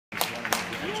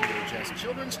GHS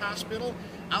Children's Hospital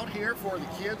out here for the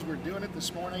kids. We're doing it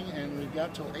this morning, and we've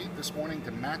got till 8 this morning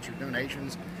to match your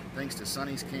donations thanks to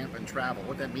Sonny's Camp and Travel.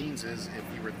 What that means is if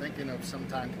you were thinking of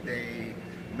sometime today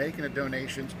making a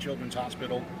donation to Children's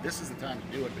Hospital, this is the time to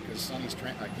do it because Sonny's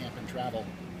Camp and Travel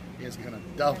is going to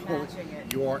double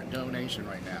your donation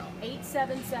right now.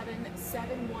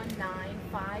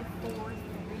 877-719-5437.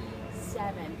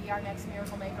 Be our next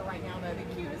miracle maker right now, though. The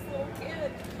cutest little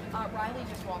kid. Riley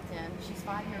just walked in. She's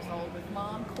 5 years old with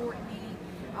Mom, Courtney,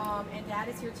 and Dad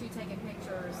is here too taking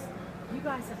pictures. You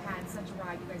guys have had such a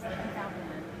ride. You guys live in South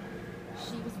Bend.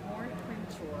 She was born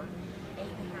premature,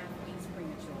 8.5 weeks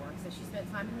premature, so she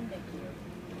spent time in the NICU.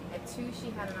 At 2,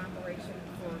 she had an operation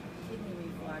for kidney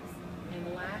reflux,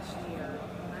 and last year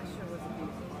was a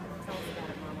doozy. Tell us about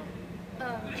it, Mama.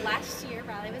 Last year,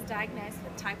 Riley was diagnosed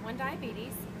with type 1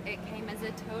 diabetes. It came as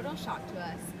a total shock to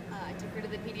us. I took her to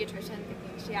the pediatrician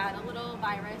thinking she had a little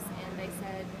virus, and they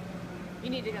said, you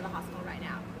need to go to the hospital right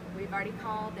now. We've already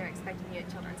called, they're expecting you at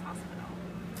Children's Hospital.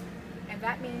 And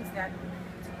that means that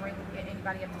to bring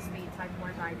anybody up to speed, type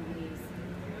 1 diabetes,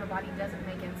 her body doesn't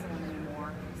make insulin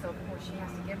anymore. So of course she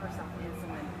has to give herself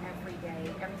insulin every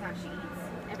day, every time she eats.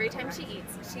 Every time she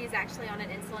eats. She's actually on an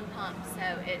insulin pump,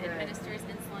 so it administers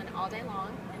insulin all day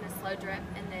long in a slow drip,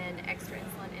 and then extra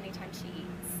insulin anytime she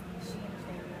eats. Does she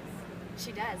understand this? She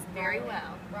does, very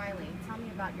well. Riley, tell me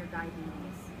about your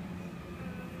diabetes.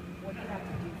 What do you have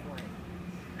to do for it?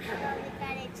 I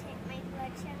gotta check my blood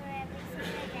sugar every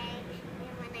single day, and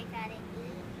when I gotta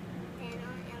eat,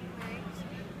 dinner and lunch,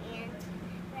 and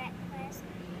breakfast,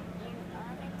 and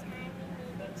all the time we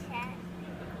need to check.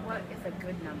 What is a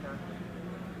good number?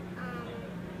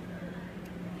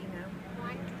 You know?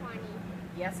 120.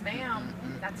 Yes, ma'am.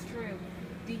 That's true.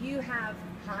 Do you have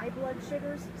high blood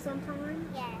sugars sometimes?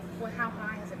 Yes. Well, how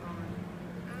high has it gone?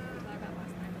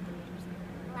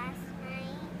 Last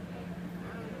night,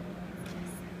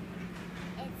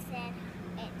 it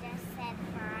just said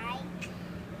high,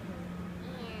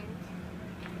 and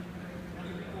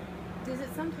Does it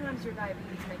sometimes your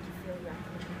diabetes make you feel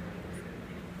yucky?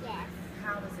 yes.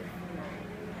 How does it feel?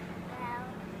 Well,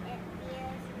 it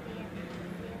feels really,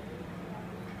 really,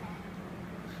 bad.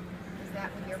 Is that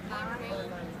when you're high or low?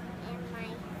 And my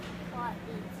heart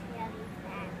beats really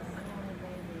fast. Oh,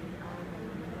 baby. Oh,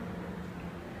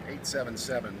 baby.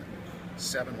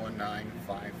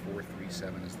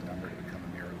 877-719-5437 is the number to become a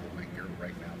miracle maker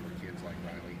right now for kids like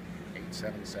Riley.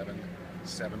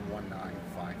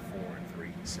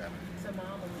 877-719-5437. So,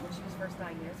 Mom, when she was first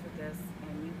diagnosed with this,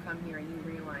 and you come here and you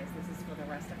realize this is for the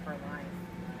rest of her life,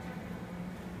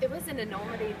 It was an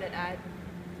enormity that I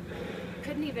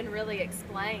couldn't even really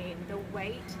explain. The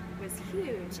weight was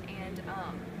huge, and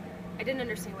I didn't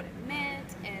understand what it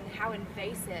meant and how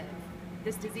invasive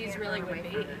this disease really would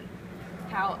be.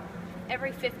 How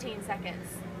every 15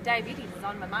 seconds, diabetes is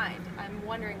on my mind. I'm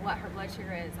wondering what her blood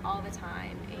sugar is all the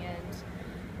time, and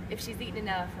if she's eaten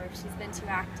enough or if she's been too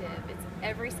active. It's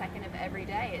every second of every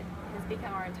day. It has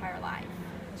become our entire life.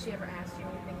 has she ever asked you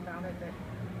anything about it that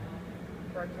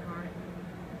broke your heart?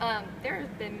 There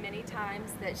have been many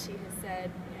times that she has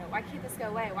said, you know, why can't this go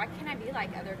away? Why can't I be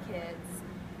like other kids?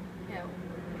 You know,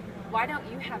 why don't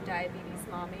you have diabetes,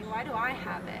 Mommy? Why do I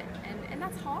have it? And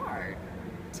that's hard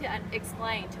to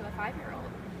explain to a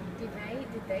 5-year-old. Did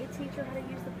they teach her how to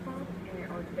use the pump,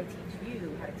 or did they teach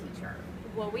you how to teach her?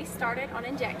 Well, we started on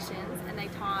injections, and they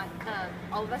taught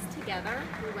all of us together.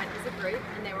 We went as a group,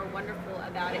 and they were wonderful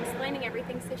about explaining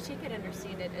everything so she could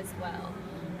understand it as well.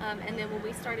 And then when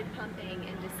we started pumping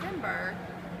in December,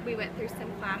 we went through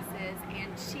some classes,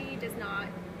 and she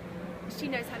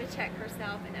knows how to check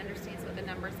herself and understands what the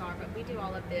numbers are, but we do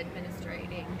all of the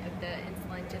administrating of the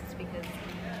insulin just because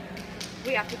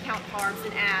we have to count carbs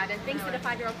and add, and things that a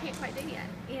 5-year-old can't quite do yet.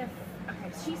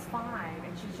 Okay, she's 5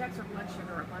 and she checks her blood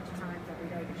sugar a bunch of times every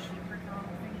day. Does she prick her own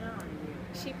finger or do you?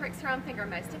 She pricks her own finger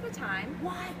most of the time.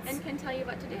 What? And can tell you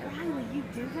what to do. Riley, you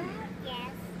do that?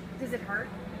 Yes. Does it hurt?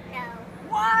 No.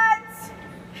 What?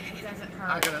 It doesn't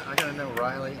hurt. I gotta know,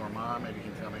 Riley or Mom, maybe you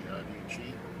can tell me, do you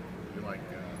cheat? Do you like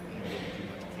eat too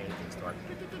much cake and start,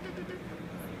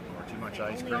 or too much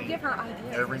ice cream? Don't give her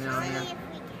ideas. Every now and Only then? if we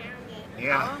count it.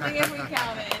 Yeah. Only if we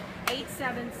count it.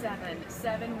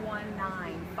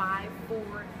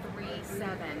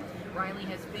 877-719-5437. Riley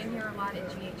has been here a lot at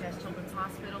GHS Children's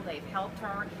Hospital. They've helped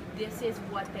her. This is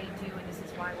what they do, and this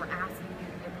is why we're asking you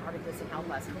to be a part of this and help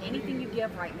us. And anything you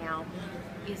give right now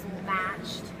is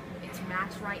matched. It's to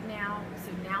match right now,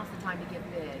 so now's the time to get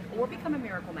bid or become a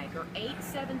miracle maker.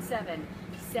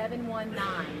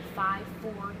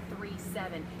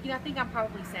 877-719-5437. You know, I think I'm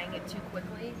probably saying it too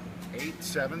quickly.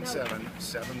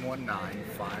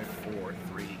 877-719-5437. I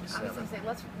was going to say,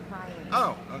 let's Riley.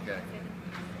 Oh, okay.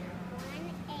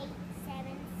 1-877-719-5437.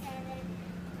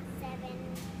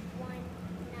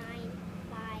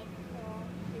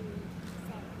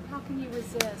 How can you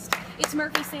resist? It's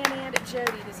Murphy, Sam, and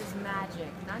Jody. This is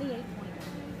Magic 98.9.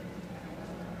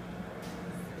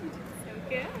 So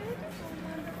good.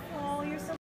 Oh, you're so